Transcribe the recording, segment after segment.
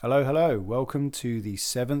Hello, hello. Welcome to the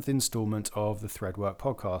 7th instalment of the Threadwork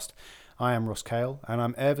podcast. I am Ross Cale, and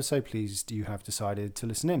I'm ever so pleased you have decided to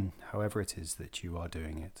listen in, however it is that you are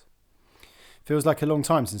doing it. Feels like a long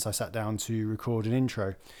time since I sat down to record an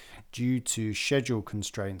intro. Due to schedule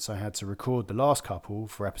constraints, I had to record the last couple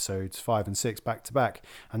for episodes 5 and 6 back to back,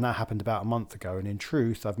 and that happened about a month ago, and in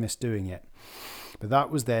truth, I've missed doing it. But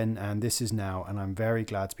that was then, and this is now, and I'm very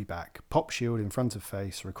glad to be back. Pop shield in front of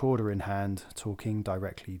face, recorder in hand, talking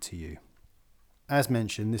directly to you. As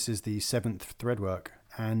mentioned, this is the 7th Threadwork,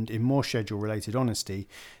 and in more schedule-related honesty,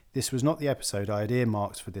 this was not the episode I had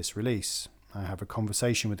earmarked for this release. I have a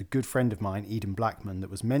conversation with a good friend of mine, Eden Blackman,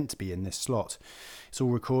 that was meant to be in this slot. It's all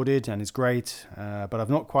recorded and it's great, but I've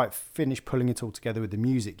not quite finished pulling it all together with the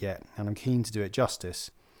music yet, and I'm keen to do it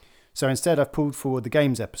justice. So instead I've pulled forward the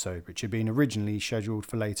games episode, which had been originally scheduled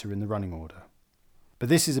for later in the running order. But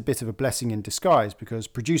this is a bit of a blessing in disguise because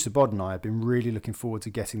producer Bod and I have been really looking forward to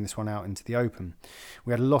getting this one out into the open.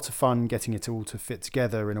 We had a lot of fun getting it all to fit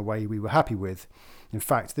together in a way we were happy with. In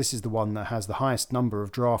fact, this is the one that has the highest number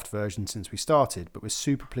of draft versions since we started, but we're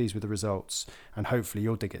super pleased with the results, and hopefully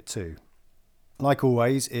you'll dig it too. Like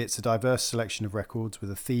always, it's a diverse selection of records with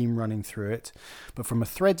a theme running through it, but from a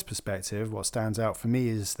Threads perspective, what stands out for me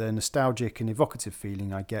is the nostalgic and evocative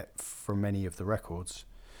feeling I get from many of the records.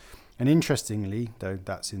 And interestingly, though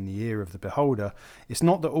that's in the ear of the beholder, it's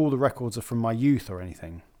not that all the records are from my youth or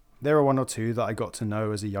anything. There are one or two that I got to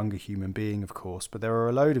know as a younger human being, of course, but there are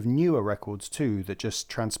a load of newer records too that just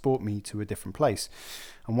transport me to a different place.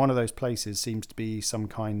 And one of those places seems to be some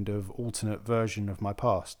kind of alternate version of my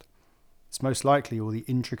past. It's most likely all the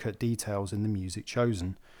intricate details in the music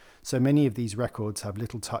chosen. So many of these records have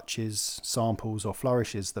little touches, samples or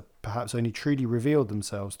flourishes that perhaps only truly revealed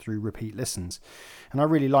themselves through repeat listens. And I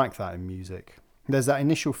really like that in music. There's that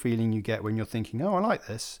initial feeling you get when you're thinking, oh, I like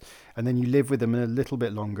this, and then you live with them a little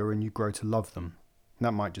bit longer and you grow to love them.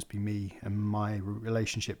 That might just be me and my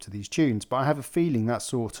relationship to these tunes, but I have a feeling that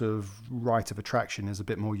sort of right of attraction is a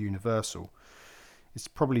bit more universal. It's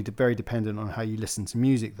probably very dependent on how you listen to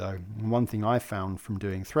music though. And one thing I found from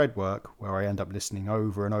doing Threadwork, where I end up listening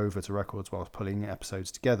over and over to records whilst pulling episodes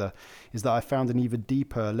together, is that I found an even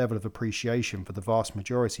deeper level of appreciation for the vast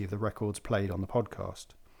majority of the records played on the podcast.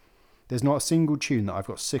 There's not a single tune that I've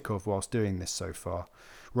got sick of whilst doing this so far.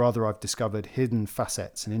 Rather, I've discovered hidden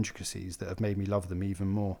facets and intricacies that have made me love them even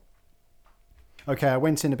more. Okay, I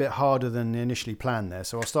went in a bit harder than initially planned there,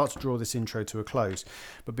 so I'll start to draw this intro to a close.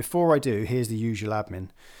 But before I do, here's the usual admin.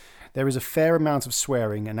 There is a fair amount of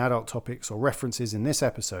swearing and adult topics or references in this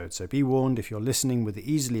episode, so be warned if you're listening with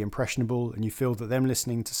the easily impressionable and you feel that them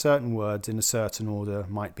listening to certain words in a certain order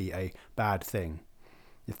might be a bad thing.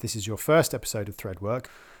 If this is your first episode of Threadwork,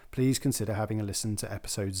 please consider having a listen to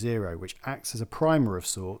episode 0, which acts as a primer of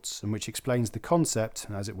sorts and which explains the concept,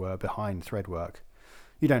 as it were, behind Threadwork.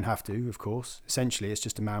 You don't have to, of course. Essentially, it's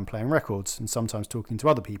just a man playing records and sometimes talking to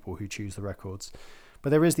other people who choose the records.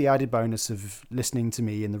 But there is the added bonus of listening to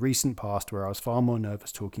me in the recent past where I was far more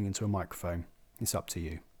nervous talking into a microphone. It's up to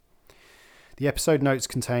you. The episode notes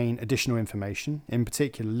contain additional information, in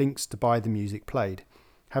particular links to buy the music played.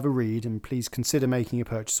 Have a read and please consider making a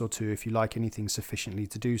purchase or two if you like anything sufficiently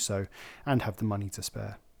to do so and have the money to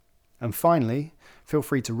spare. And finally, feel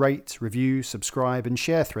free to rate, review, subscribe and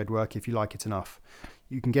share Threadwork if you like it enough.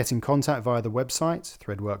 You can get in contact via the website,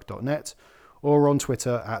 threadwork.net, or on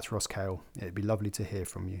Twitter at RossCale. It'd be lovely to hear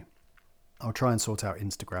from you. I'll try and sort out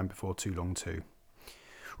Instagram before too long too.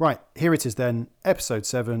 Right, here it is then, episode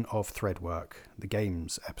 7 of Threadwork, the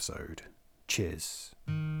games episode. Cheers.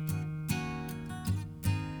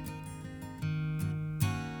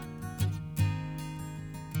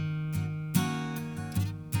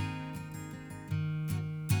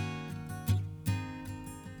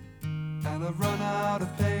 And I've run out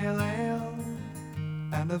of pale ale,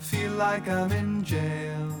 and I feel like I'm in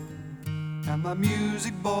jail, and my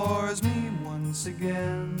music bores me once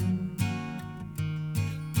again.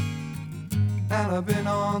 And I've been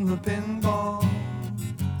on the pinball,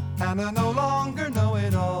 and I no longer know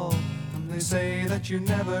it all. And they say that you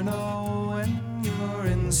never know when you're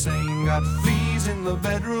insane. Got fleas in the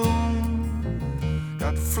bedroom,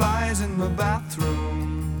 got flies in the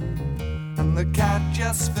bathroom, and the cat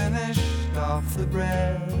just finished off the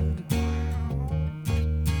bread.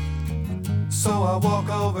 So I walk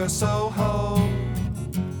over Soho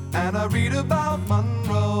and I read about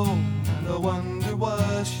Monroe, and I wonder,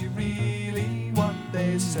 was she really what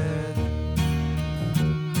they said?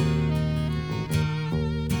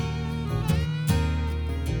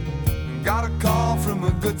 Got a call from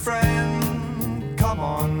a good friend, come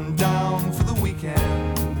on down for the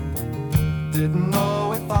weekend. Didn't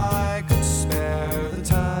know if I could spare the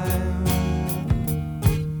time.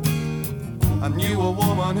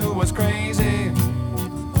 woman who was crazy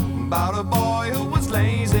about a boy who was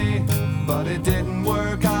lazy, but it didn't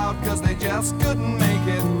work out 'cause they just couldn't make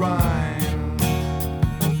it rhyme.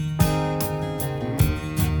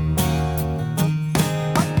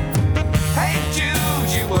 Hey Jude,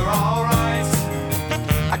 you were alright,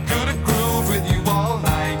 I could have grooved with you all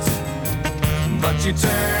night, but you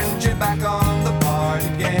turned your back on the party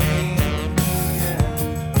game. Yeah.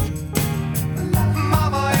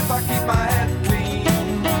 Mama, if I keep my head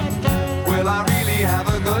clean, will I really have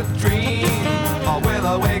a good dream, or will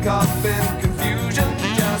I wake up in confusion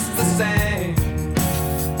just the same?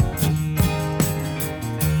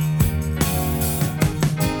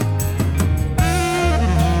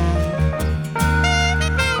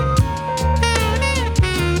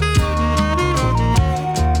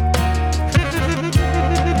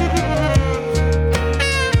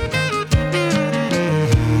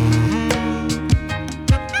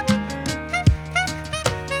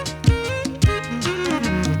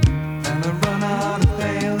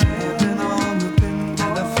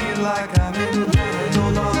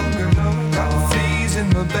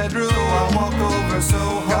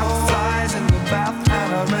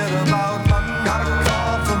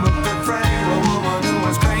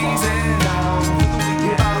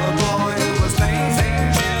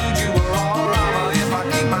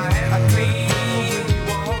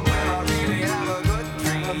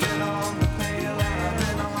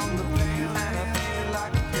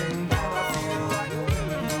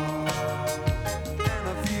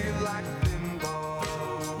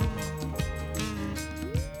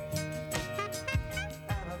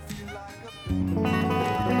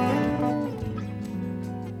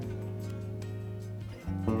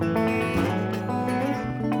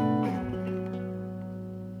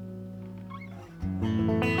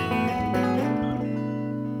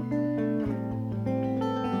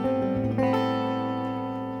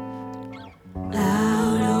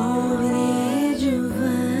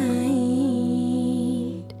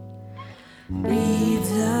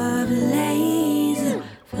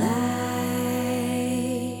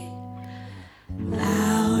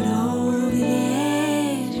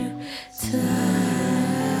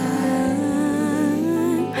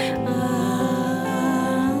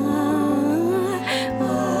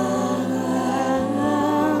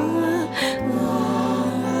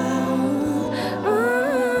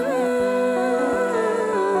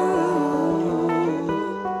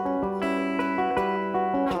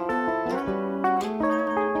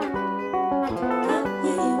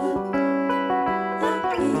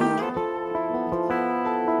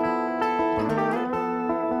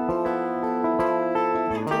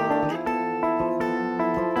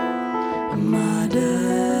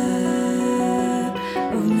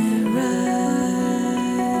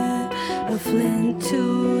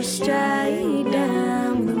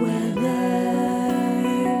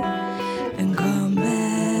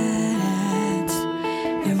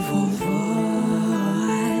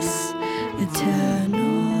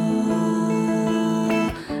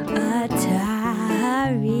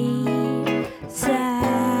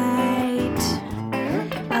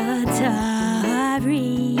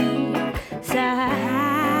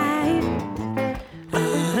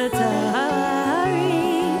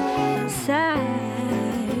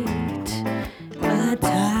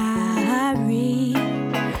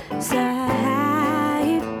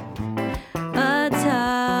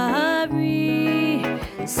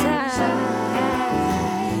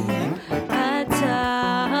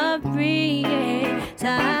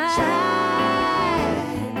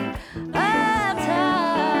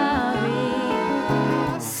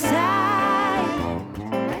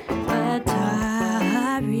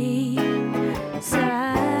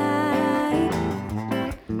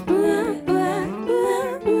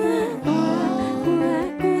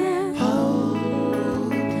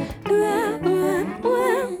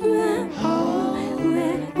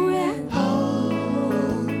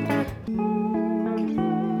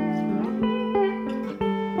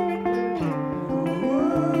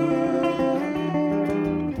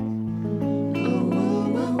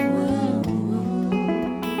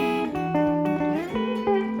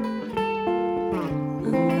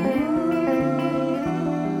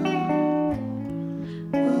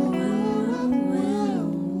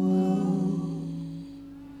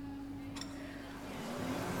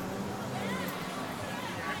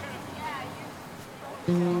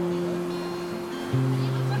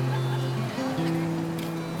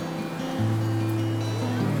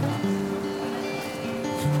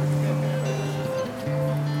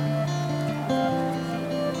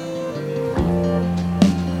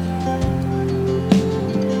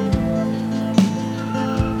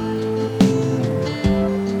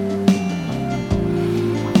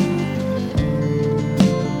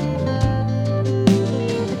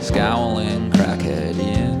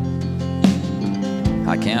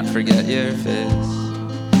 forget your face.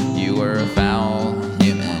 You were a foul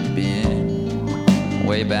human being,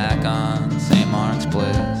 way back on St. Mark's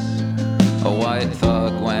Place. A white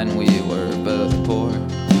thug when we were both poor,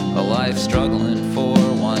 a life struggling for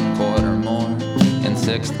 1/4 more. In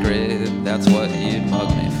 6th grade, that's what you'd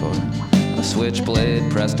mug me for, a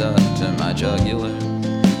switchblade pressed up to my jugular.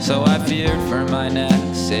 So I feared for my neck,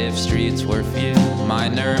 safe streets were few. My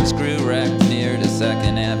nerves grew wrecked near to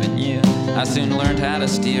 2nd Avenue. I soon learned how to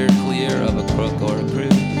steer clear of a crook or a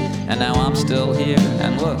crew. And now I'm still here,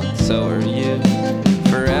 and look, so are you.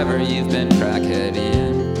 Forever you've been crackhead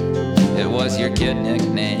Ian. It was your kid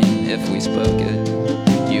nickname, if we spoke it.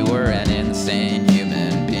 You were an insane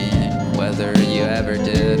human being, whether you ever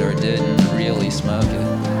did or didn't really smoke it.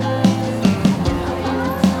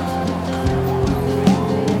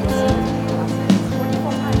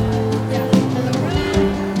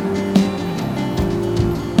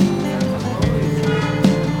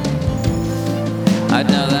 I'd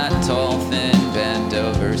know that tall, thin,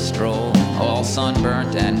 bent-over stroll, all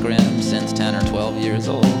sunburnt and grim since 10 or 12 years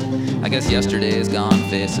old. I guess yesterday's gone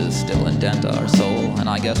faces still indent our soul, and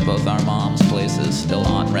I guess both our moms' places still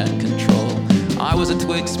on rent control. I was a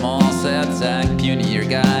twig small, sad sack, punier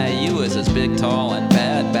guy. You was as big, tall, and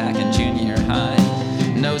bad back in junior high.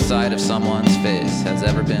 No sight of someone's face has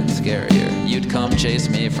ever been scarier. You'd come chase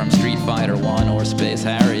me from Street Fighter 1 or Space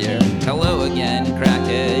Harrier. Hello again,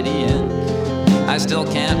 crackhead Ian. I still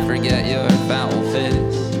can't forget your foul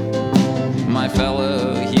face. My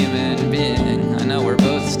fellow human being, I know we're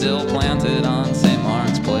both still planted on St.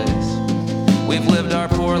 Mark's Place. We've lived our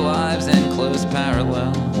poor lives in close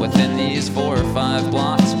parallel. Within these 4 or 5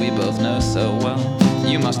 blocks we both know so well.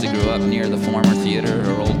 You must have grew up near the former theater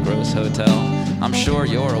or Old Gross Hotel. I'm sure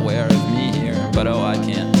you're aware of me here, but oh, I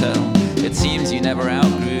can't tell. It seems you never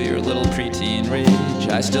outgrew your little preteen rage.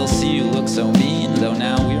 I still see you look so mean, though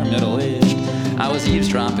now we're middle-aged. I was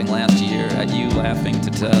eavesdropping last year at you laughing to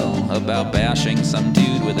tell about bashing some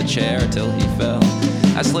dude with a chair till he fell.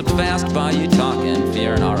 I slipped fast by you talking,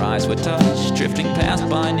 fearing our eyes would touch, drifting past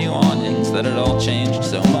by new awnings that had all changed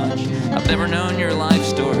so much. I've never known your life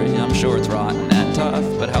story, I'm sure it's rotten and tough,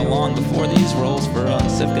 but how long before these roles for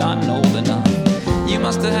us have gotten old enough? You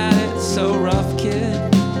must have had it so rough, kid.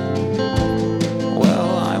 Well,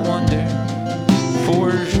 I wonder.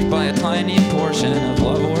 Forged by a tiny portion of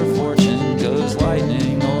love or fortune, goes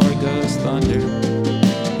lightning or goes thunder.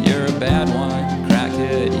 You're a bad one,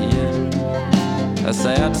 crackhead Ian, a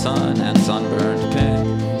sad son and sunburned pig.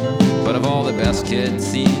 But of all the best kids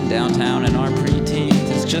seen downtown in our preteens,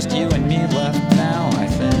 it's just you and me left now, I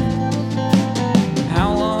think.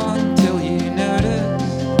 How long till you notice?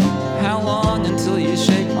 How long until you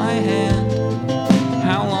shake my hand?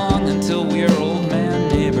 How long until we're old man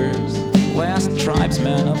neighbors, last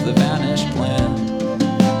tribesmen of the vanished land?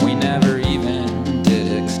 We never even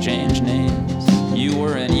did exchange names. You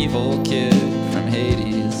were an evil kid from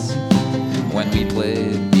Hades when we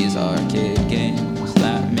played these arcade games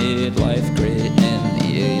that made life great in the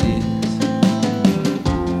 80s.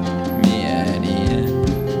 Me and Ian.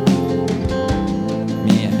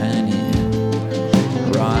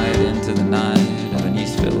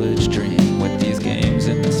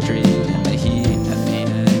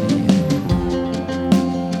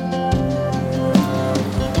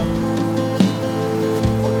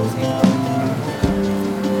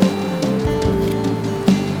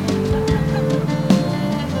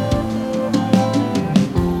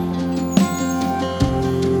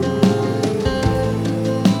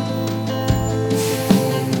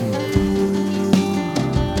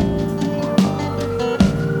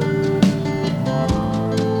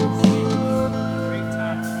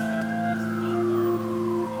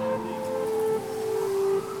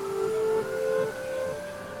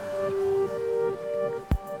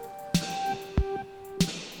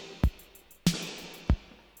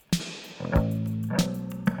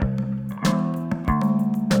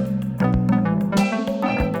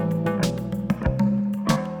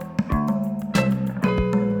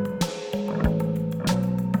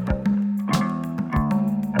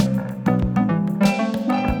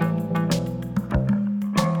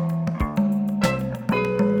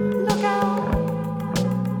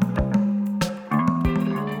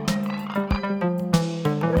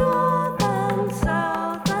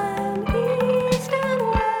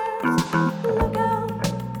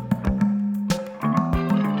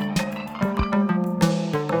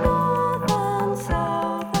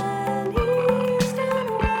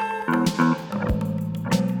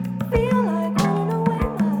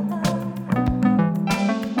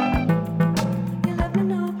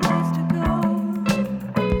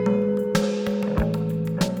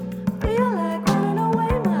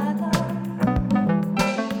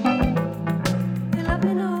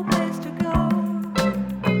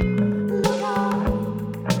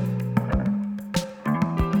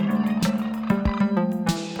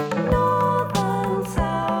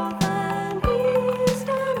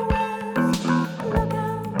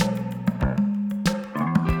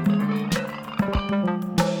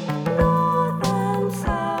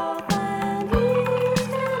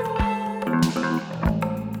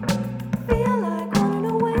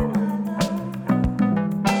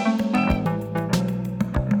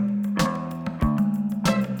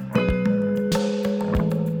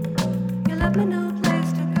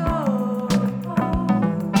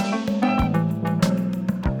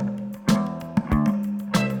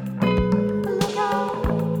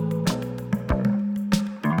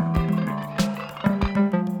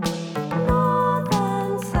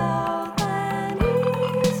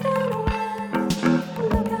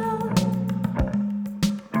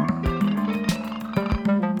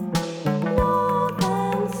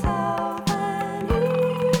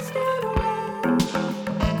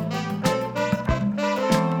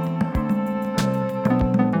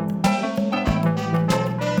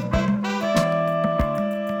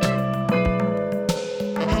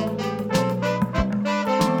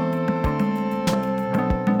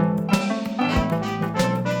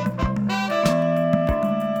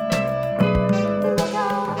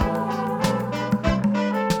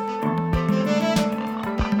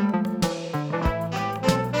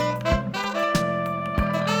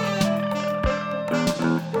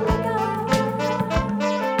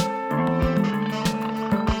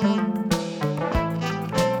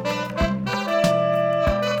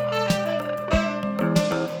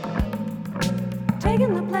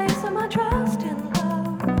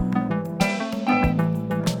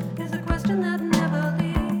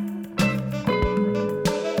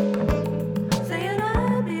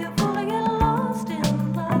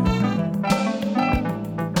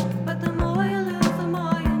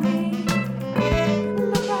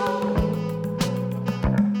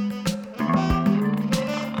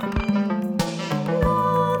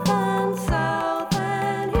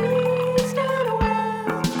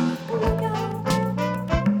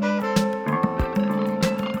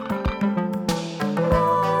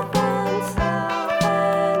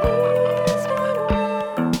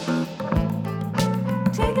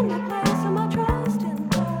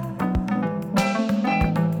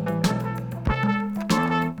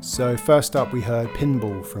 So first up we heard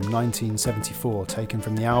Pinball from 1974, taken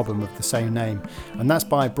from the album of the same name, and that's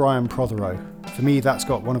by Brian Prothero. For me, that's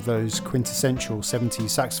got one of those quintessential 70s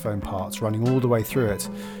saxophone parts running all the way through it,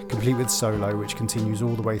 complete with solo which continues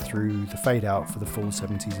all the way through the fade out for the full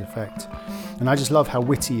 70s effect. And I just love how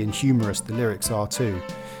witty and humorous the lyrics are too.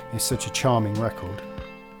 It's such a charming record.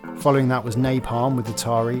 Following that was Napalm with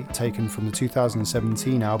Atari, taken from the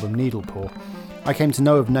 2017 album Needlepaw. I came to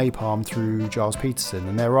know of Napalm through Giles Peterson,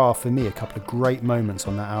 and there are, for me, a couple of great moments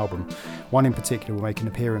on that album. One in particular will make an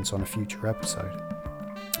appearance on a future episode.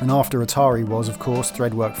 And after Atari was, of course,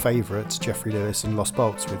 Threadwork favourites Jeffrey Lewis and Los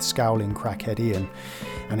Bolts with Scowling Crackhead Ian,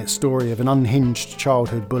 and its story of an unhinged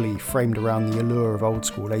childhood bully framed around the allure of old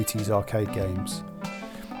school 80s arcade games.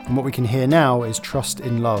 And what we can hear now is Trust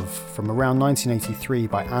in Love from around 1983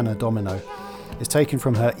 by Anna Domino. It's taken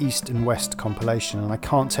from her East and West compilation, and I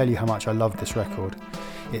can't tell you how much I love this record.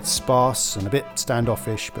 It's sparse and a bit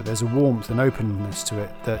standoffish, but there's a warmth and openness to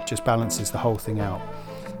it that just balances the whole thing out.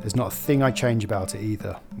 There's not a thing I change about it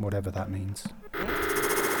either, whatever that means.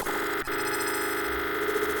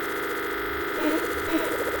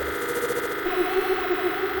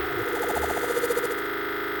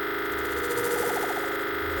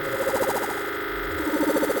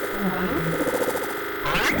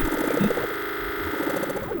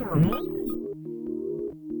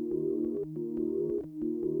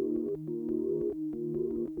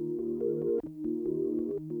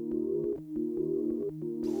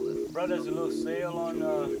 There's a little sale on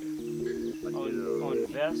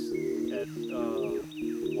vests at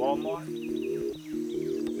Walmart.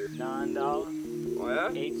 $9. Oh yeah?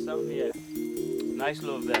 8 something, yeah. Nice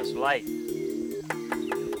little vest, light.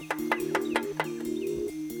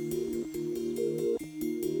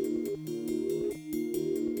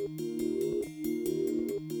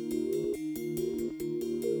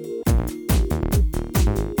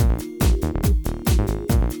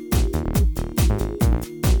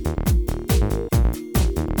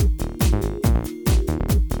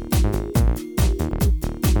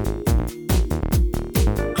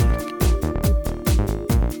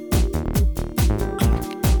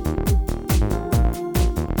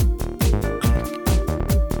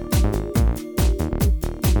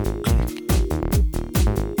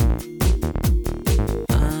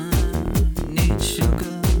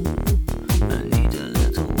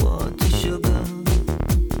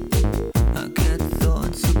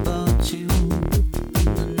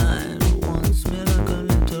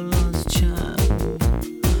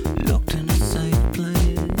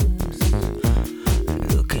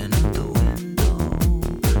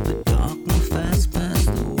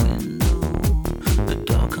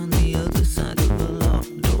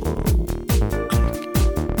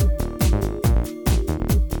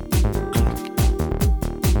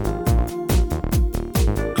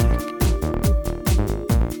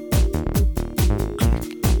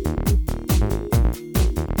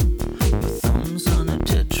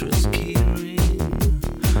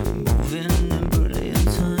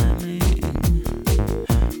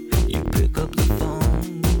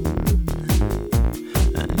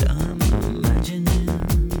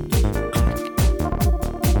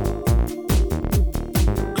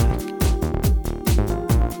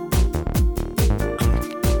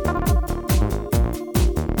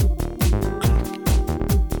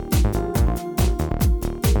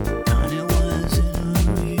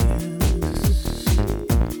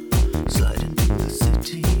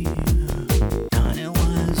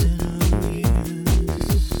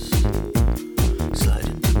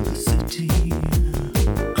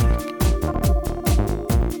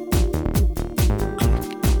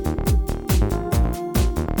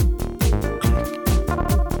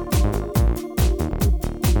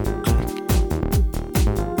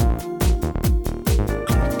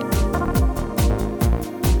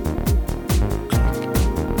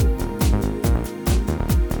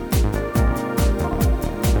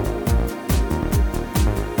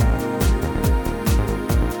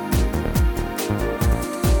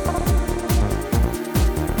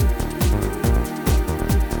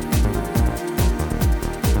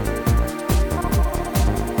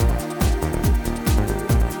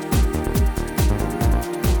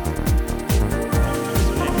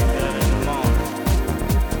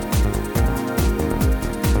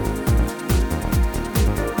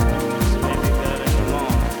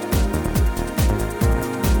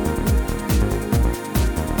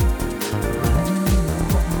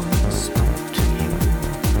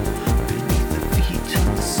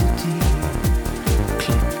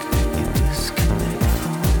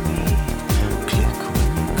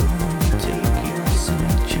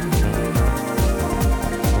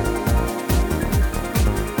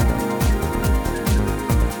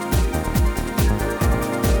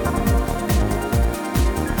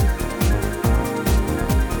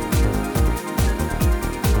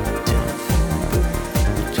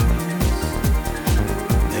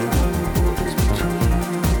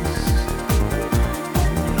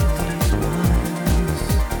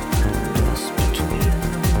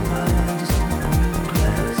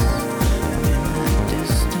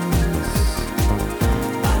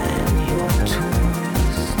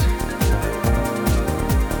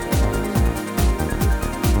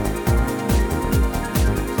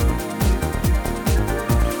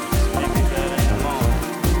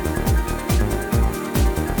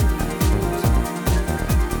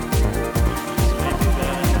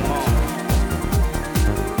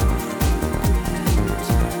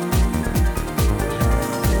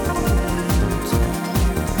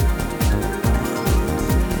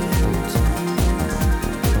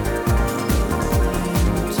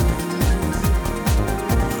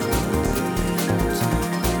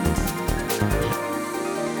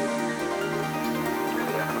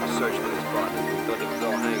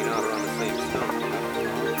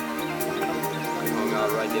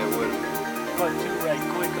 there with him. Caught two right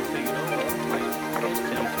quick. I figured, oh, like, those 10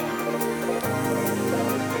 pounds.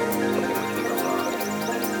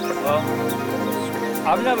 Well,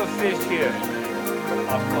 I've never fished here.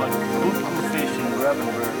 I've caught buku fish in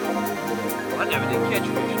Gravenberg. I never did catch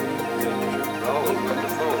fish. Oh, on the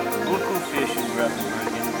phone. Buku fish in Gravenberg.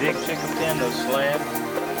 In big chicken pen, those slabs.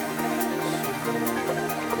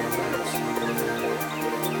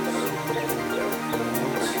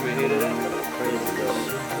 You ever heard of that? Crazy though.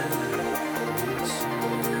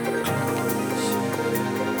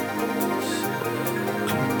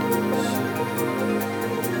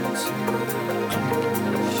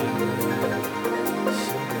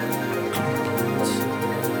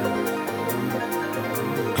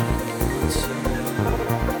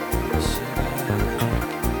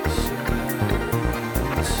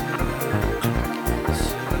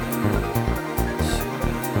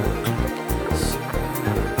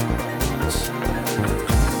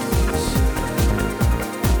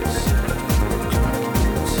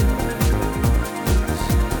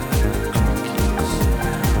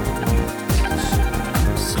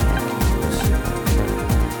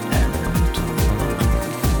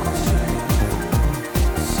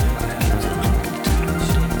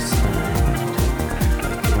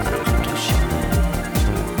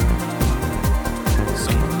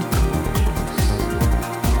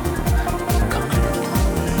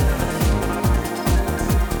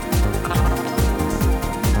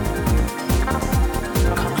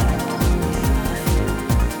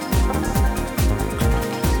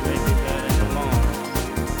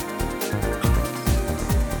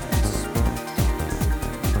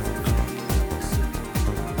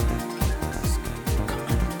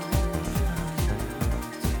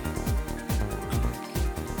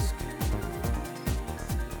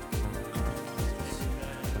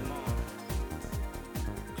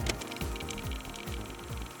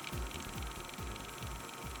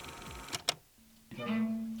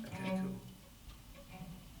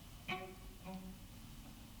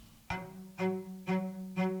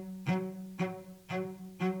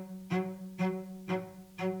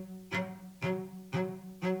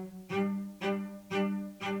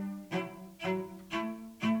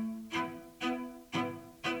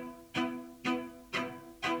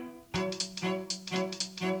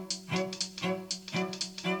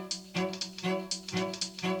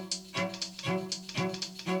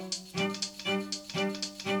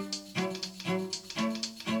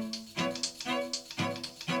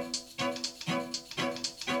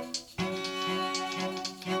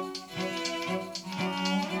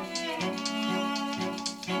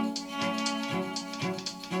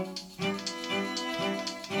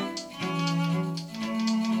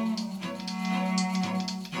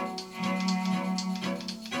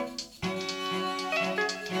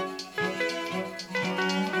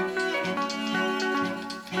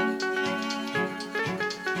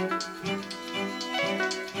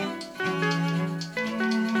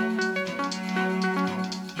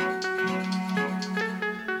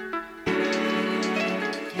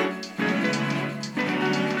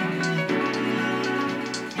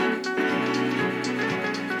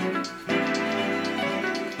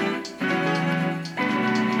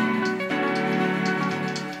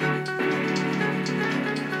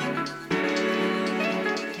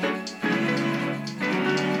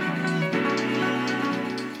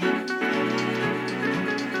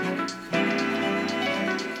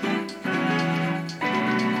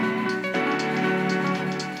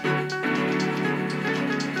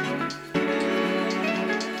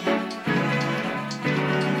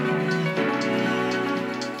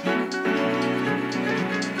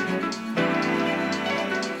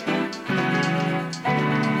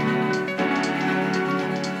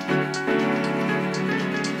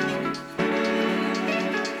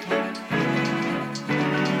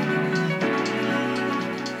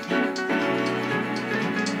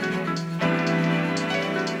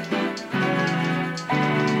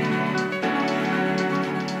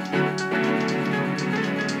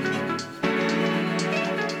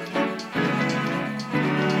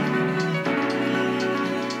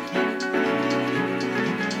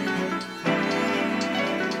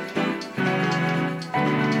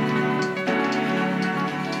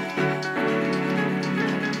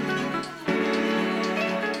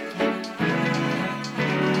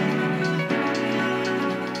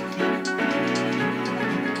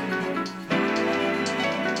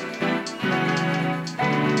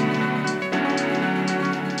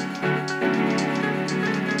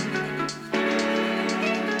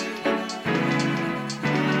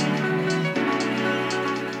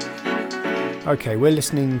 Okay, we're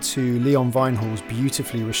listening to Leon Vynehall's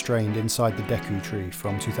beautifully restrained Inside the Deku Tree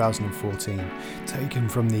from 2014, taken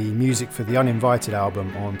from the Music for the Uninvited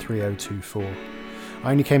album on 3024.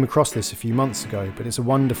 I only came across this a few months ago, but it's a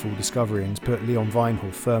wonderful discovery and has put Leon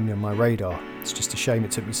Vynehall firmly on my radar. It's just a shame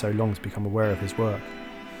it took me so long to become aware of his work.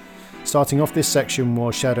 Starting off this section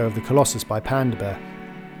was Shadow of the Colossus by Panda Bear.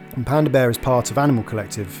 And Panda Bear is part of Animal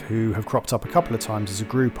Collective, who have cropped up a couple of times as a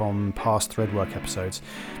group on past Threadwork episodes,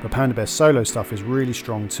 but Panda Bear's solo stuff is really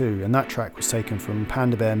strong too, and that track was taken from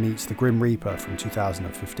Panda Bear Meets the Grim Reaper from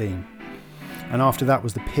 2015. And after that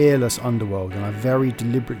was the Peerless Underworld, and I very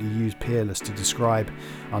deliberately used Peerless to describe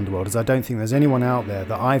Underworld, as I don't think there's anyone out there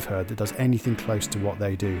that I've heard that does anything close to what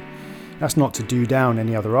they do. That's not to do down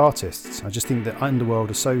any other artists, I just think that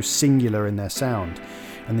Underworld are so singular in their sound,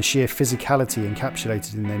 and the sheer physicality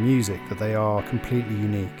encapsulated in their music that they are completely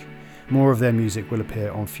unique. More of their music will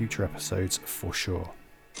appear on future episodes for sure.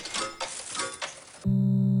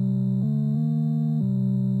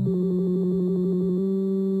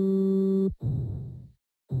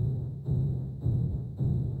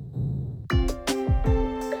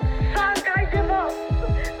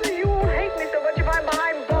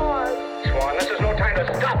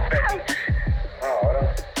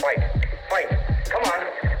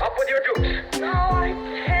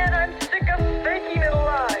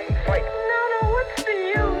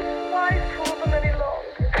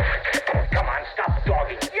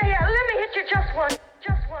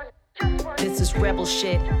 Rebel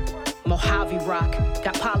shit, Mojave rock.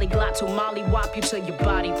 Got polyglots who mollywop you till your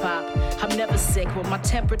body pop. I'm never sick when my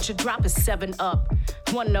temperature drop is 7 up.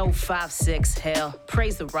 1056, hell,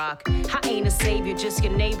 praise the rock. I ain't a savior, just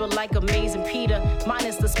your neighbor like Amazing Peter.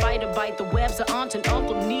 Minus the spider bite, the webs are aunt and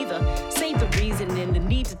uncle neither. Save the reason and the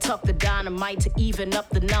need to tuck the dynamite to even up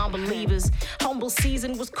the non-believers. Humble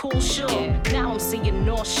season was cool, sure. Now I'm seeing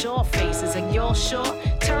North Shore faces, and y'all sure?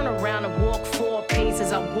 Turn around and walk 4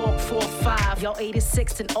 paces, I walk 4, 5. Y'all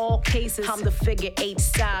 86 in all cases. I'm the figure 8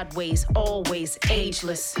 sideways, always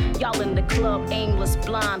ageless. Y'all in the club, aimless,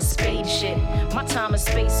 blind, spade shit. My time is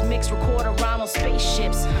space mix, record a rhyme on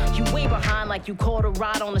spaceships. You way behind like you caught a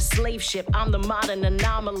ride on a slave ship. I'm the modern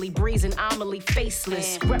anomaly, brazen anomaly,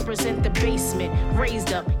 faceless. Represent the basement,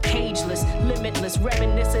 raised up, cageless, limitless,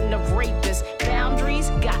 reminiscent of rapists. Boundaries,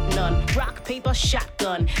 got none. Rock, paper,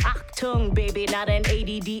 shotgun. Octung, baby, not an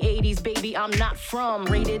ADD 80s, baby, I'm not from.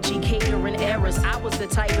 Rated G catering errors. I was the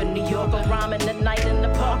type in New York, rhyming at night in the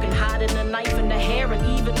park and hiding a knife in the hair.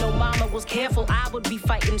 And even though mama was careful, I would be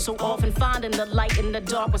fighting so often, finding the light in the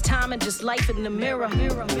dark was time and just life in the mirror.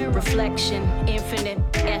 Reflection, infinite,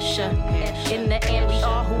 Escher. In the end, we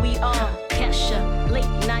are who we are. Kesha,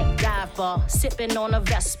 late night dive bar, sipping on a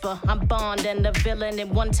Vespa. I'm Bond and the villain in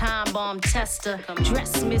one time bomb tester.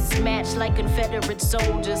 Dress mismatched like Confederate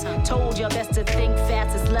soldiers. Told y'all best to think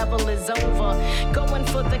fast, this level is over. Going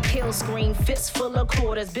for the kill screen, fist full of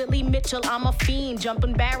quarters. Billy Mitchell, I'm a fiend.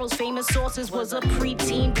 Jumping barrels, famous sources, was a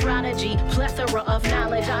preteen prodigy. Plethora of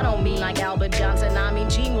knowledge, I don't mean like Albert Johnson. I mean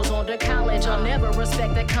Gene was on to college. I'll never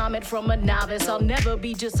respect a comment from a novice. I'll never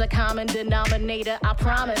be just a common denominator, I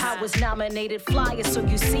promise. I was nominated flyer, so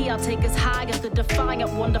you see I'll take as high as the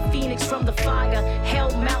Defiant one, the Phoenix from the fire.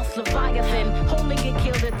 Hellmouth Leviathan, only get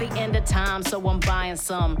killed at the end of time, so I'm buying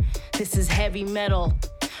some. This is heavy metal.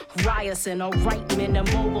 Ryerson or Reitman,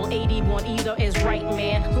 a mobile 81, either is right,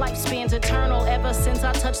 man. Lifespan's eternal ever since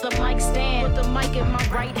I touched the mic stand. Put the mic in my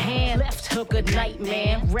right hand, left hook, good night,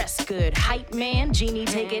 man. Rest good, hype, man. Genie,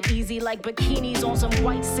 take it easy like bikinis on some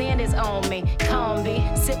white sand is on me.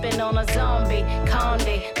 Combi, sipping on a zombie.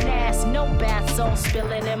 Conde, Nass, no bath salt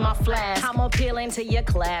spilling in my flask. I'm appealing to your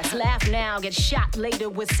class. Laugh now, get shot later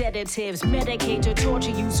with sedatives. Medicate to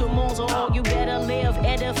torture you, so more all you better live.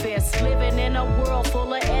 Edifice, living in a world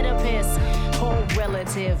full of Oedipus, whole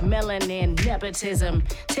relative, melanin, nepotism.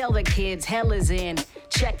 Tell the kids hell is in,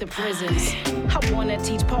 check the prisons. I wanna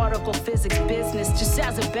teach particle physics business, just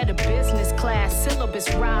as a better business class.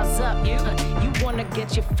 Syllabus rise up, you wanna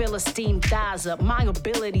get your Philistine thighs up. My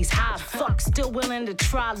ability's high, fuck, still willing to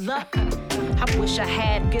try luck. I wish I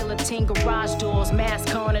had guillotine garage doors, mass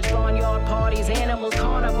carnage, barnyard parties, animals,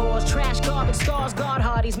 carnivores, trash, garbage, stars, guard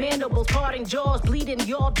hardies, mandibles, parting jaws, bleeding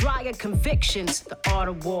your drier convictions. The art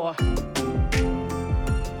of war.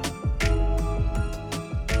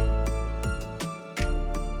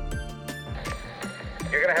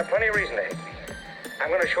 You're gonna have plenty of reason to hate me.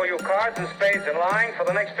 I'm gonna show you cards and spades and lying for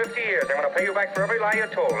the next 50 years. I'm gonna pay you back for every lie you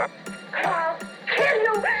told. I'll kill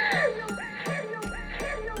you!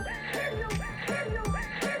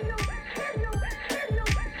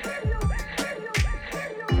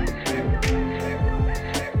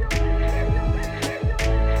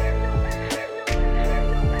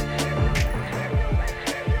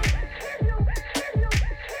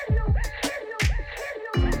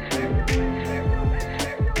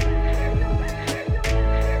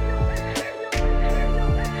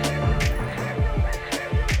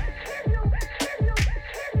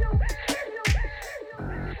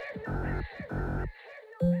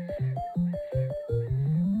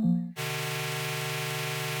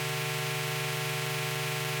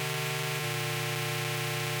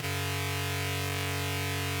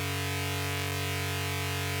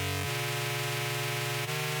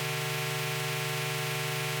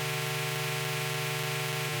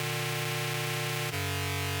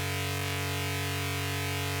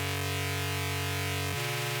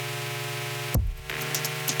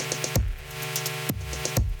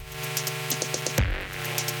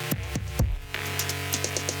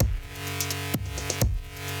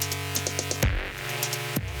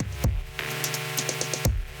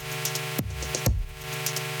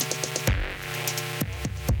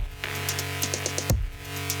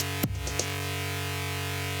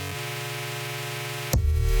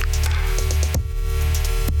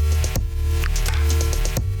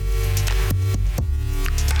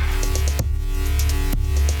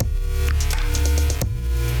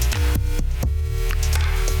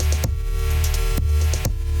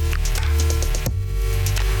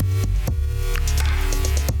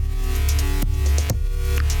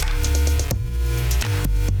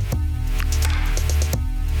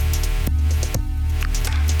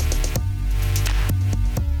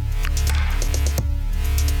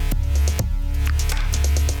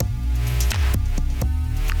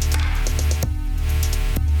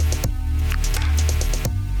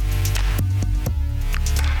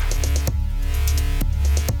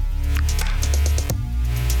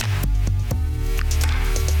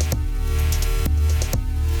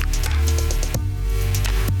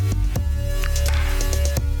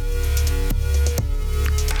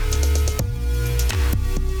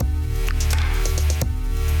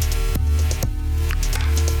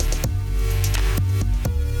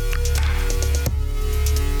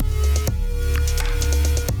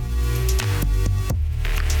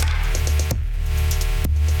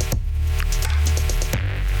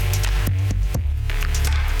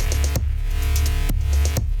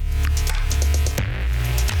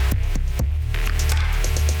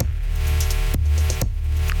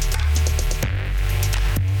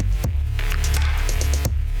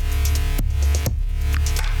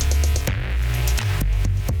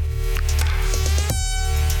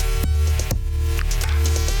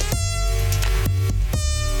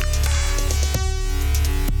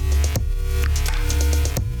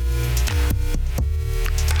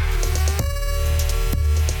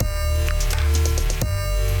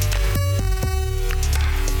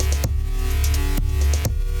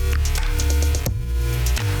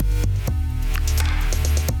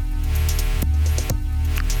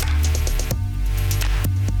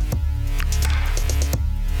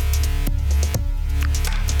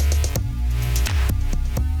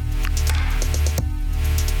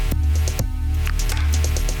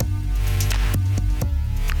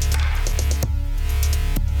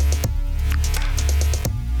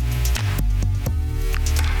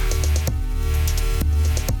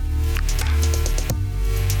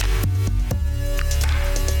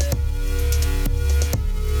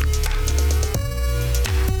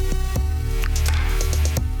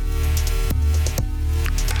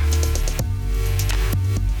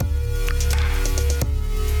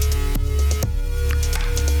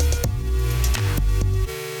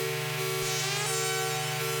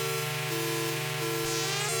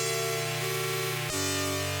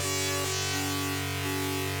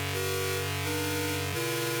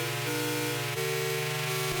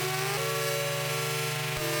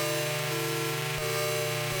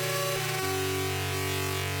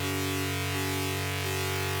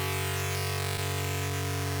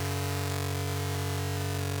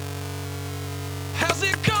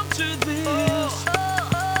 this?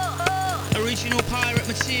 Original pirate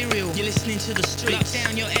material. You're listening to the streets. Lock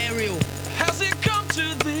down your aerial. Has it come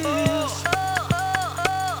to this?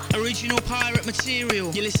 Original pirate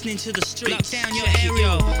material. You're listening to the streets. Lock down your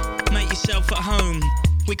aerial. Make yourself at home.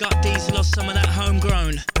 We got diesel or some of that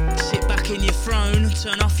homegrown. Sit back in your throne,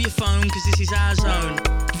 turn off your phone, cause this is our zone.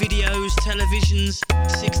 Videos, televisions,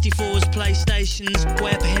 64s, PlayStations,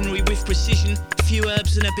 Webb Henry with precision, a few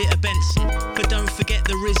herbs and a bit of Benson. But don't forget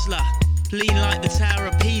the Rizzler, lean like the Tower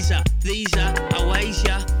of Pisa. These are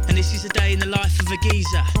Oasia, and this is a day in the life of a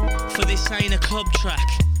geezer. For this ain't a club track,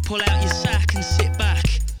 pull out your sack and sit back.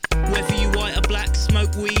 Whether you white or black,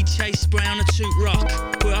 smoke weed, chase brown or toot rock.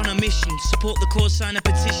 We're on a mission, support the cause, sign a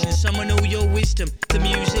petition, summon all your wisdom. The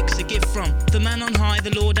music's a gift from the man on high,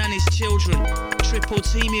 the Lord and his children. Triple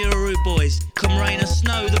team here, rude boys. Come rain or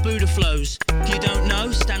snow, the Buddha flows. You don't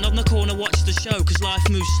know? Stand on the corner, watch the show, cause life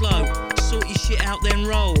moves slow. Sort your shit out, then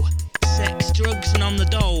roll. Sex, drugs, and on the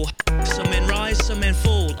dole. Some men rise, some men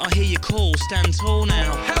fall. I hear you call, stand tall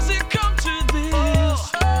now. Has it come to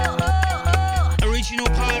this? Original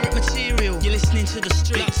pirate material. You're listening to the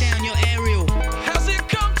streets. Lock down your aerial. Has it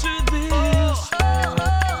come to this?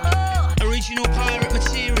 Original pirate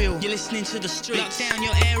material. You're listening to the streets. Lock down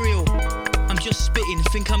your aerial. I'm just spitting.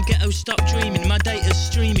 Think I'm ghetto, stop dreaming. My data's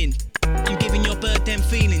streaming. I'm giving your bird them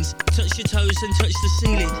feelings. Touch your toes and touch the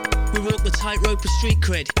ceiling. We walk the tightrope of street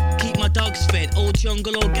cred. Keep my dogs fed, all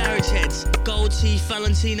jungle or garage heads. Gold teeth,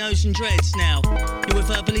 Valentinos and dreads now. You were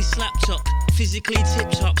verbally slapped up, physically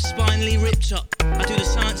tip-top, spinally ripped up. I do the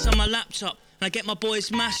science on my laptop, and I get my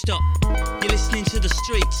boys mashed up. You're listening to the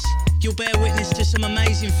streets. You'll bear witness to some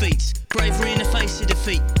amazing feats. Bravery in the face of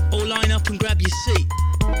defeat. All line up and grab your seat.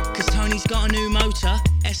 Cause Tony's got a new motor,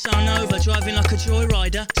 SR Nova, driving like a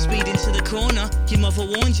joyrider. Speed into the corner, your mother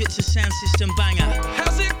warned you it's a sound system banger.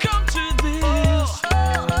 Has it come to this?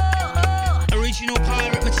 Original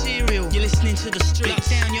pirate material. You're listening to the streets. Lock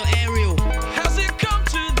down your aerial. Has it come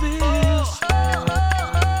to this?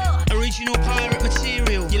 Original pirate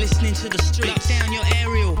material. You're listening to the streets. Lock down your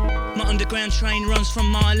aerial. My underground train runs from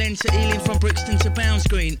Mile End to Ealing, from Brixton to Bounds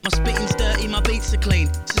Green. My spitting's dirty, my beats are clean.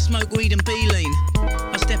 So smoke weed and be lean.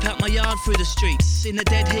 I step out my yard through the streets. In the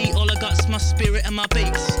dead heat, all I got's my spirit and my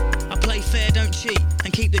beats. I play fair, don't cheat,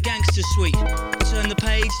 and keep the gangsters sweet. Turn the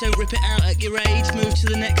page, don't rip it out at your age. Move to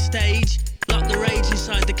the next stage. Lock the rage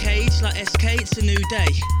inside the cage. Like SK, it's a new day.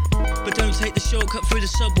 But don't take the shortcut through the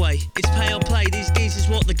subway. It's pay or play, these geezers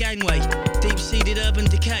walk the gangway. Deep-seated urban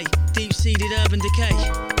decay, deep-seated urban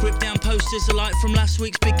decay. Rip down posters alike from last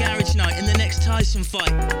week's big garage night and the next Tyson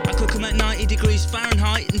fight. I cook 'em at 90 degrees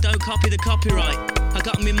Fahrenheit and don't copy the copyright. I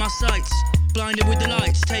got 'em in my sights, blinded with the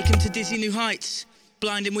lights, take 'em to dizzy new heights.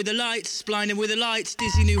 Blinding with the lights, blinding with the lights,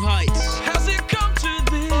 dizzy new heights. Has it come to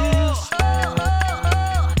this?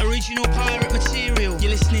 Original pirate material.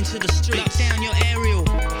 You're listening to the streets. Lock down your aerial.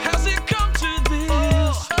 Has it come to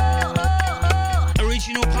this?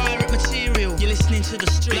 Original pirate material. You're listening to the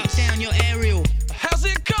streets. Lock down your aerial. Has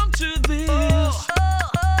it come to this?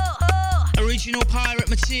 Original pirate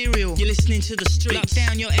material. You're listening to the streets. Lock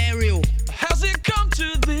down your aerial. Has it come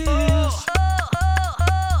to this?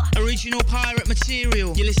 Original pirate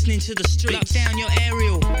material. You're listening to the streets. Lock down your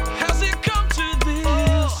aerial. Has it come to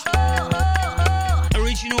this?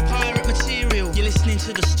 Original pirate material. You're listening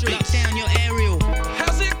to the streets. Lock down your aerial.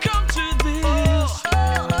 Has it come to this?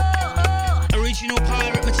 Original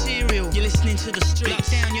pirate material. You're listening to the streets. Lock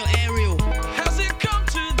down your aerial. Has it come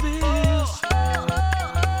to this?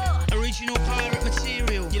 Original pirate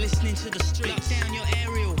material. You're listening to the streets. Lock down your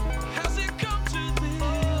aerial. Has it come to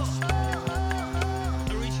this?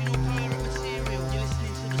 Original pirate material. You're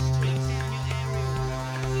listening to the streets. Lock down your aerial.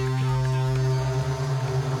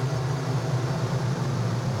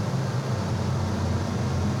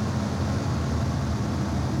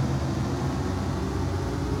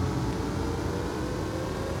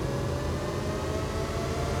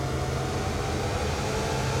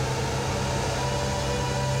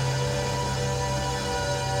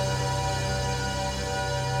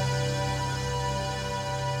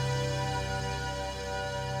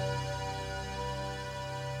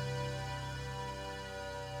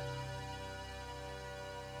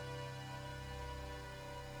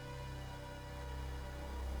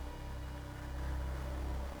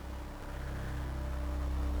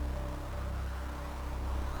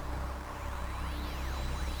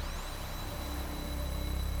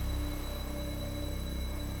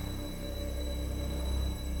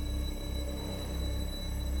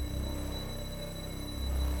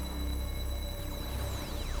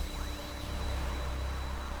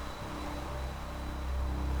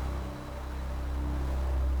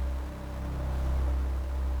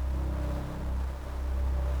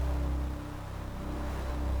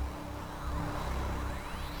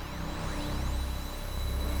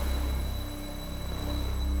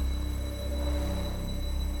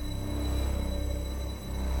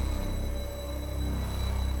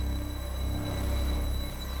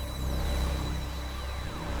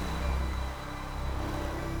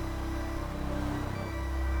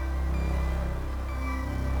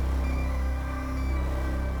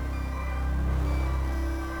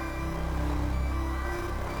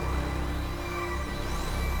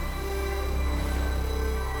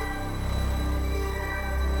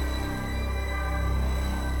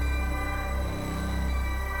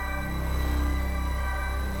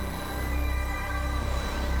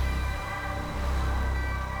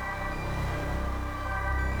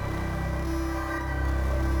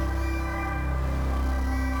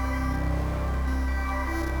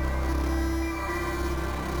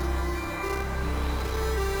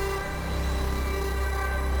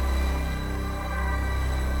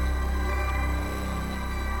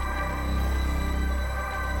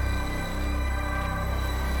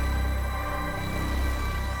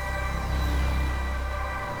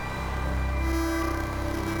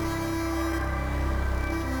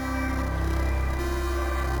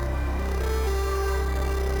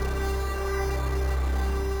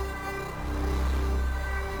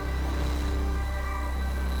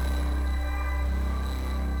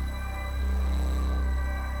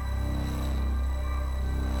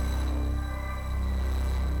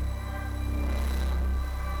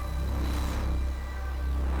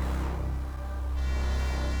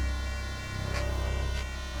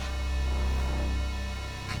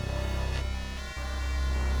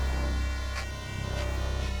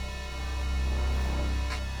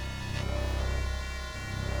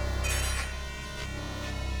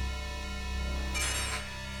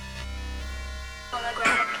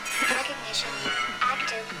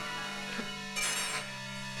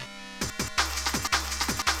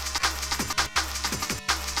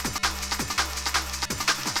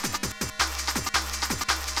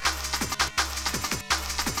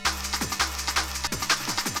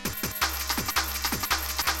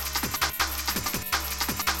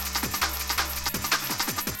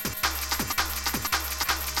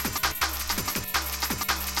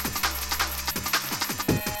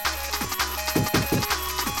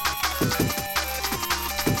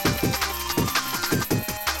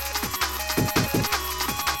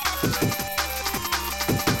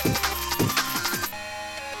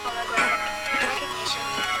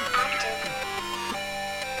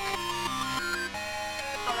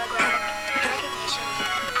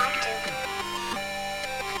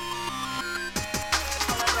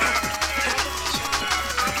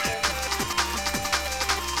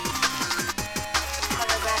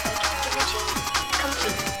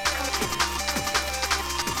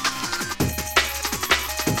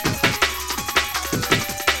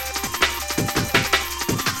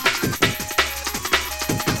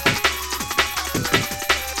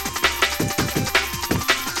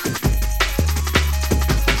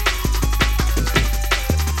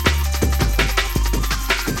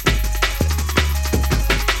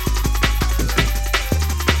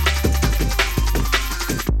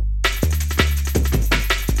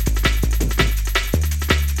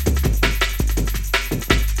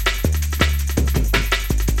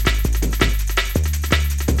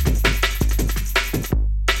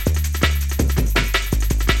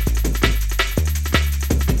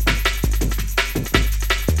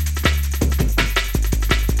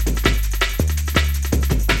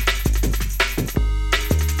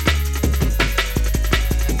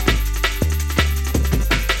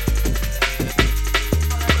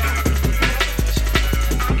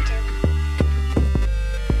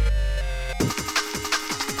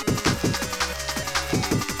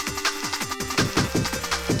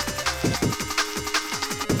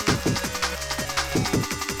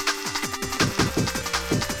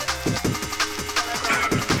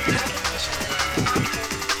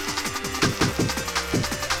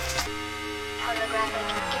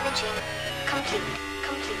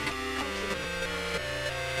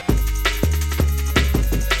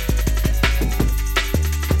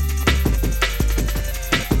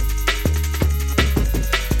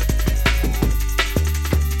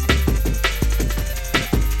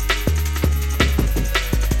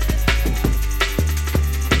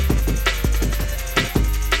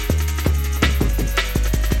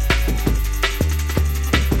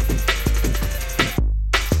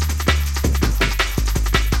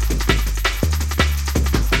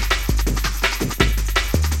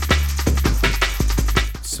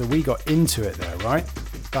 we got into it there, right?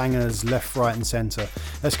 Bangers left, right and centre.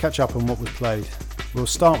 Let's catch up on what was played. We'll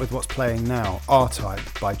start with what's playing now, R-Type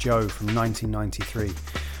by Joe from 1993.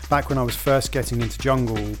 Back when I was first getting into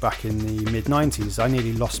jungle back in the mid-90s, I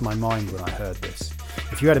nearly lost my mind when I heard this.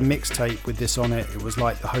 If you had a mixtape with this on it, it was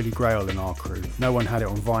like the holy grail in our crew. No one had it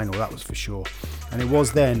on vinyl, that was for sure. And it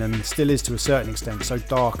was then, and still is to a certain extent, so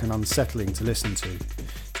dark and unsettling to listen to.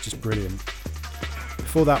 It's just brilliant.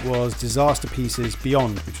 Before that was Disaster Pieces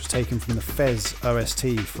Beyond, which was taken from the Fez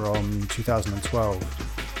OST from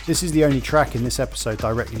 2012. This is the only track in this episode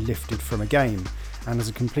directly lifted from a game, and as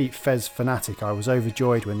a complete Fez fanatic, I was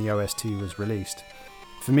overjoyed when the OST was released.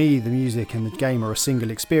 For me, the music and the game are a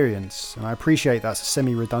single experience, and I appreciate that's a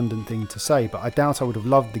semi-redundant thing to say, but I doubt I would have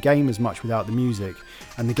loved the game as much without the music,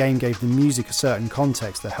 and the game gave the music a certain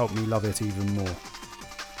context that helped me love it even more.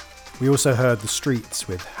 We also heard The Streets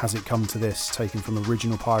with Has It Come to This, taken from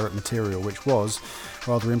original Pirate material, which was,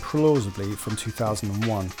 rather implausibly, from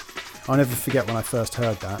 2001. I'll never forget when I first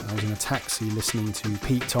heard that. I was in a taxi listening to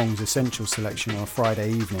Pete Tong's Essential Selection on a Friday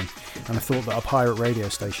evening, and I thought that a pirate radio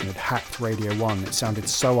station had hacked Radio 1. It sounded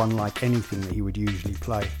so unlike anything that he would usually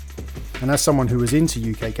play. And as someone who was into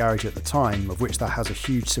UK Garage at the time, of which that has a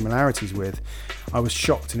huge similarities with, I was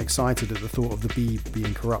shocked and excited at the thought of the Beeb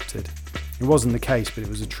being corrupted. It wasn't the case, but it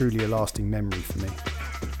was truly a lasting memory for me.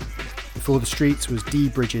 Before The Streets was D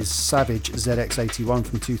Bridges' Savage ZX81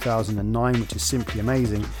 from 2009, which is simply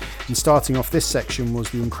amazing, and starting off this section was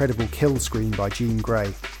the incredible Kill Screen by Jean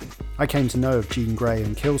Grey. I came to know of Jean Grey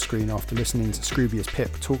and Kill Screen after listening to Scroobius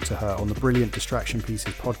Pip talk to her on the Brilliant Distraction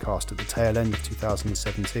Pieces podcast at the tail end of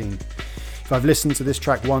 2017. If I've listened to this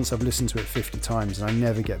track once, I've listened to it 50 times and I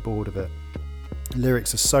never get bored of it. The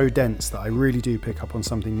lyrics are so dense that I really do pick up on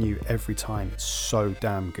something new every time. It's so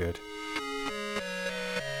damn good.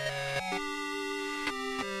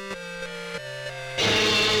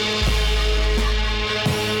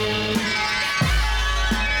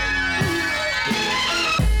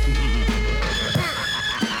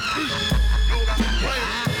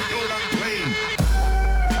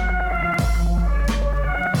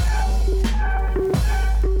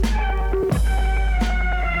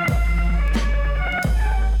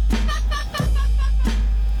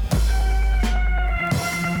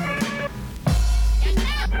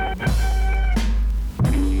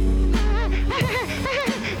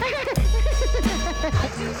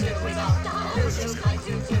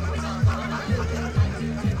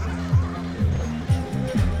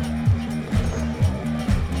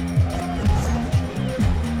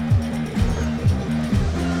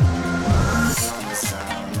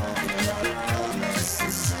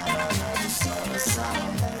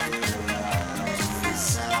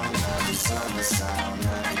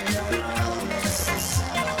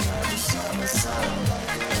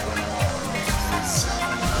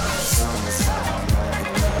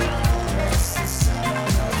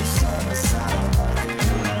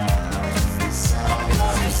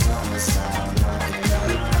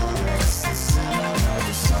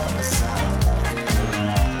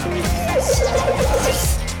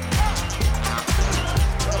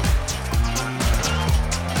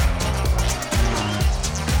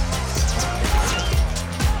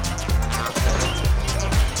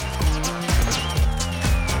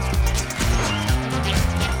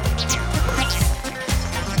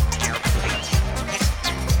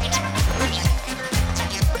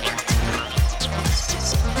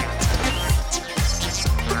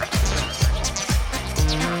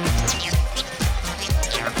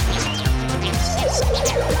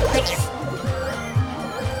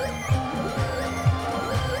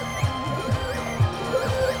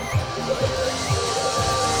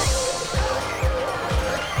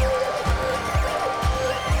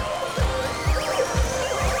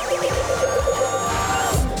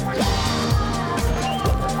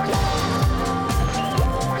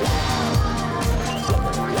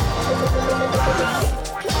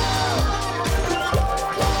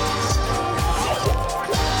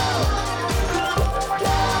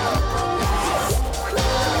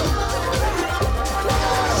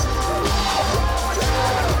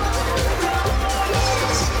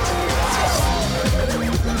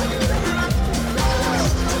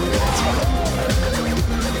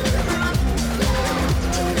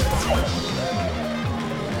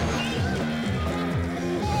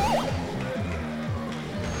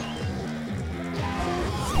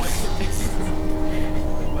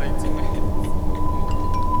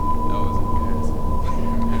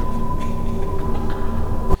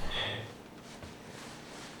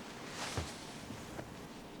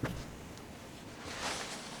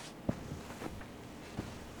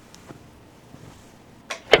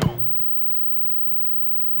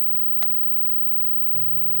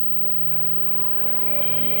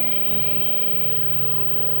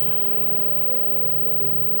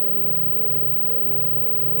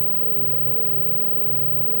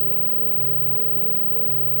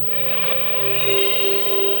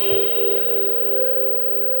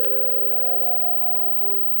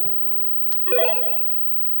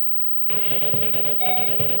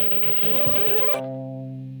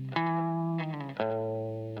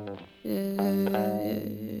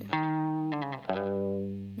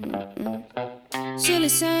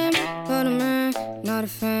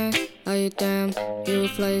 damn, you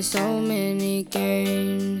play so many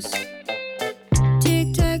games.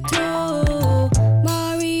 Tic-tac-toe,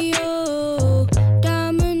 Mario,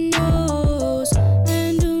 dominoes,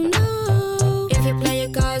 and Uno. If you play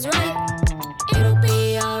your cards right, it'll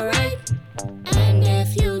be alright. And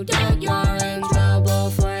if you don't, you're in trouble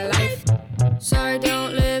for life. Sorry,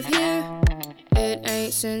 don't live here, it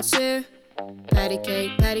ain't sincere. Patty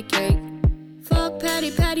cake, fuck patty,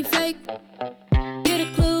 patty fake. Get a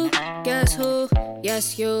clue, guess who?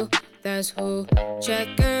 Yes, you, that's who.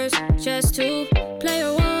 Checkers, chess 2.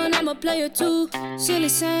 Player 1, I'm a player 2. Silly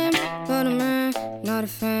Sam, but a man, not a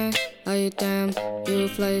fan. Are you damn? You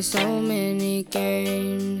play so many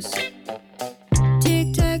games.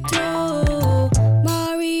 Tic-tac-toe,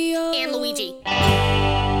 Mario And Luigi.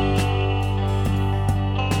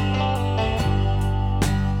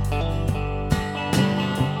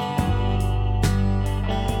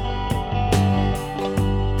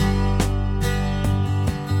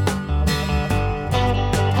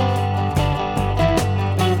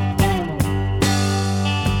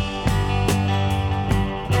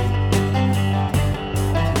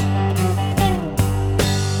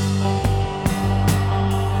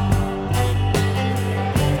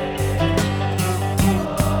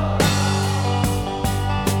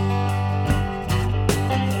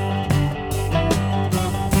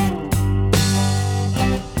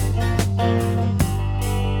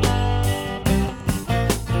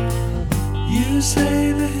 You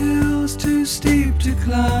say the hill's too steep to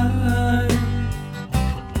climb.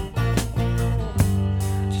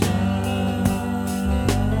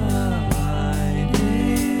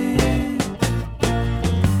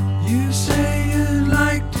 You say you'd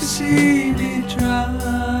like to see me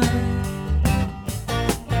try.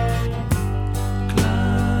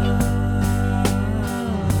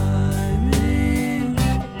 Climbing.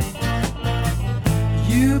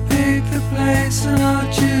 You pick the place and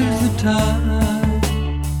I'll choose the time.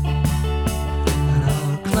 And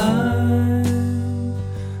I'll climb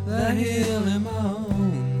that hill in my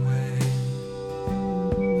own way.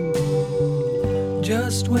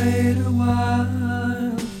 Just wait a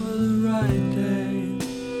while for the right day.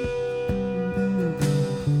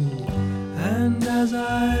 And as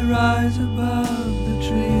I rise above the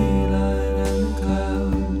tree line and the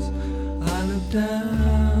clouds, I look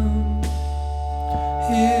down,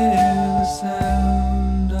 hear the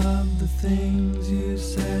sound of the things you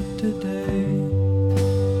said today.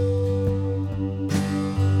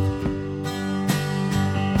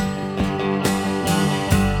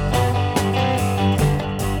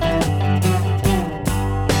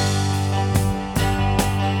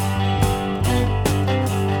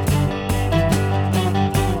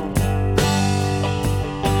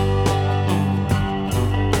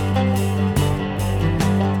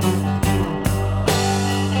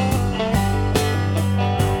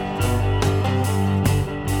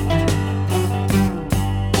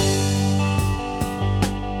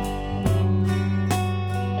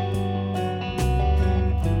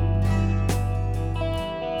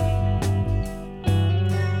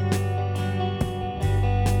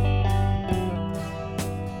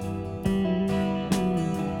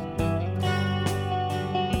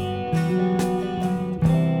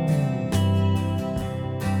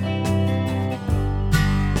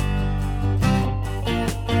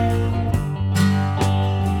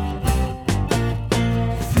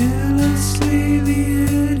 Fearlessly the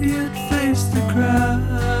idiot faced the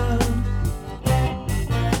crowd,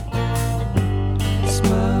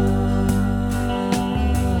 smiling.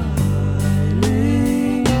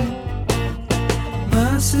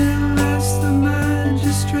 Merciless the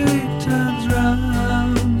magistrate turns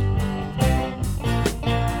round,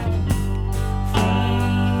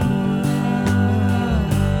 frowning.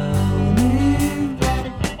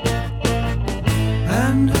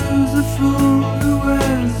 And who's the fool who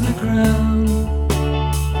wears the crown?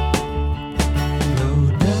 Low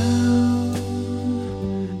down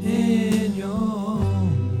in your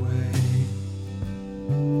own way.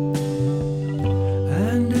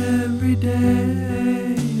 And every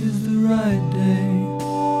day is the right day.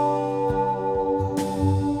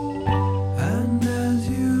 And as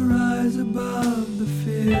you rise above the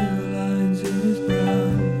fear lines in his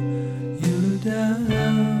brow, you look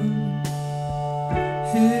down,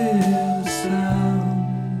 hear the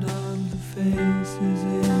sound of the faces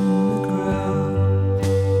in the crowd.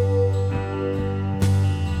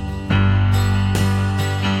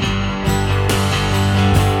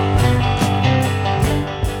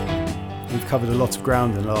 We've covered a lot of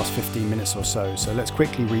ground in the last 15 minutes or so let's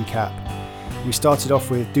quickly recap. We started off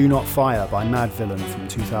with Do Not Fire by Madvillain from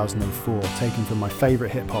 2004, taken from my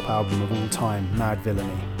favourite hip-hop album of all time, Mad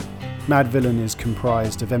Villainy. Madvillain is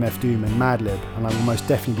comprised of MF Doom and Madlib, and I will most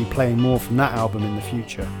definitely be playing more from that album in the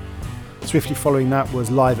future. Swiftly following that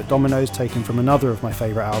was Live at Domino's, taken from another of my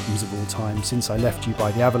favourite albums of all time, Since I Left You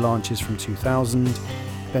by the Avalanches from 2000,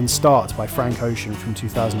 then Start by Frank Ocean from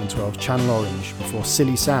 2012, Channel Orange, before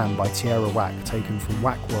Silly Sam by Tierra Whack, taken from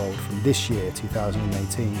Whack World from this year,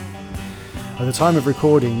 2018. At the time of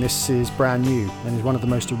recording, this is brand new and is one of the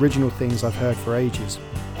most original things I've heard for ages.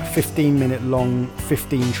 A 15-minute long,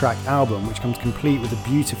 15-track album which comes complete with a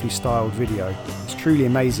beautifully styled video. It's truly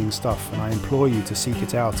amazing stuff, and I implore you to seek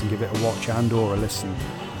it out and give it a watch and or a listen.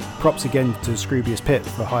 Props again to Scroobius Pip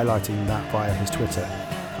for highlighting that via his Twitter.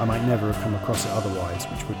 I might never have come across it otherwise,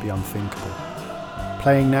 which would be unthinkable.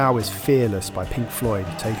 Playing now is Fearless by Pink Floyd,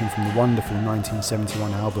 taken from the wonderful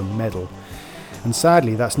 1971 album Medal. And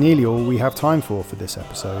sadly, that's nearly all we have time for this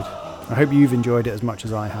episode. I hope you've enjoyed it as much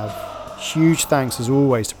as I have. Huge thanks as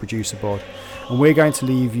always to producer Bod, and we're going to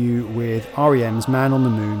leave you with R.E.M's Man on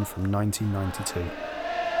the Moon from 1992.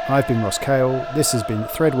 I've been Ross Cale, this has been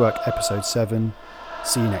Threadwork Episode 7.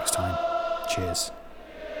 See you next time. Cheers.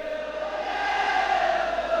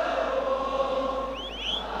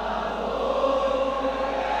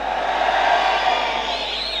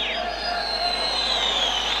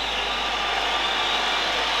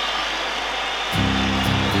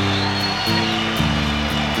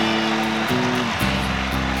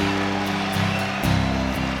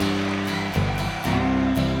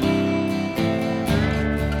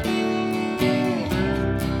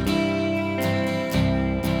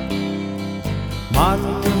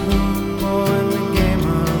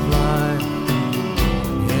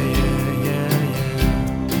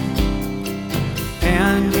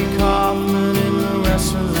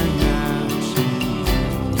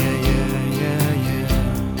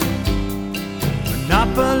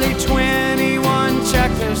 Monopoly 21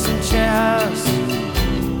 checkers and chess.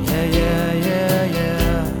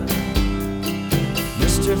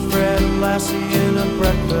 Mr. Fred Lassie in a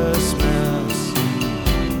breakfast mess.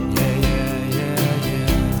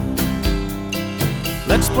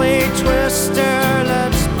 Let's play Twister,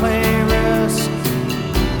 let's play Risk.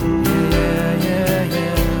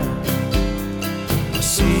 I'll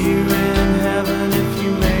see you in heaven if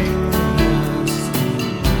you make the list.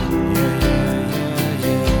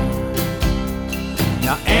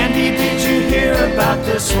 Now Andy, did you hear about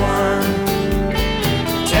this one?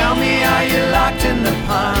 Tell me, are you locked in the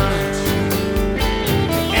punch?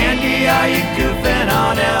 Andy, are you goofing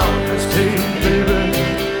on Elvis too, baby?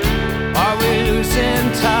 Are we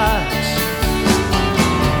losing touch?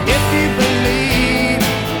 If you believe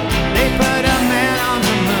they put a man on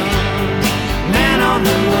the moon, man on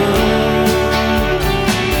the moon.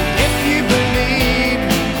 If you believe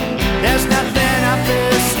there's nothing up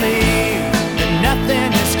his sleeve, then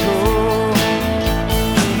nothing is cool.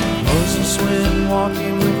 Moses went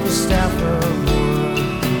walking with the staff of wood.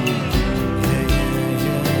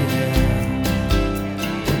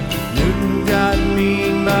 Newton got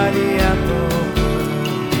mean by the apple.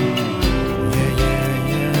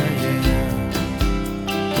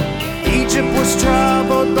 Egypt was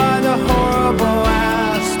troubled by the horrible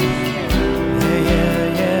asp.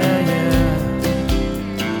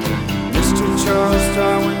 Mr. Charles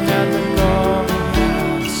Darwin had the golden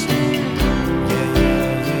ass.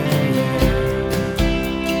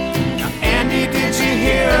 Now Andy, did you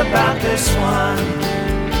hear about this one?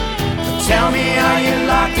 Tell me, are you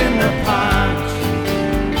locked in the punch?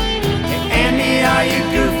 Hey Andy, are you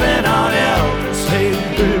goofing on Elvis? Hey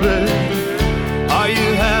baby, are you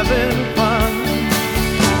having fun?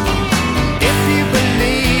 If you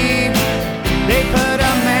believe they put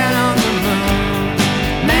a man on the moon,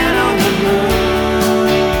 man on the moon.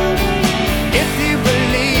 If you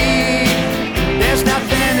believe there's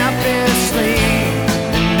nothing up his sleeve,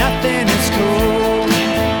 and nothing is cool.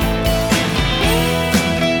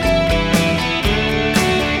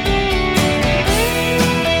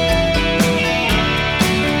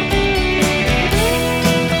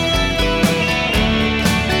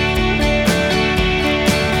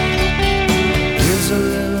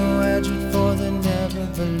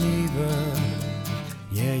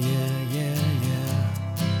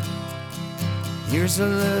 Here's a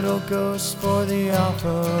little ghost for the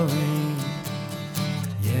offering.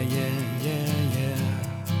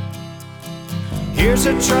 Here's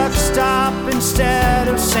a truck stop instead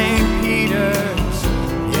of St. Peter's.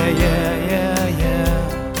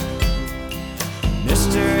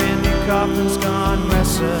 Mr. Andy Kaufman's gone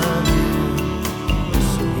wrestling.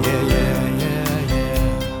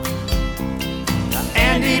 Now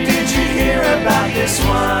Andy, did you hear about this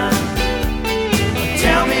one?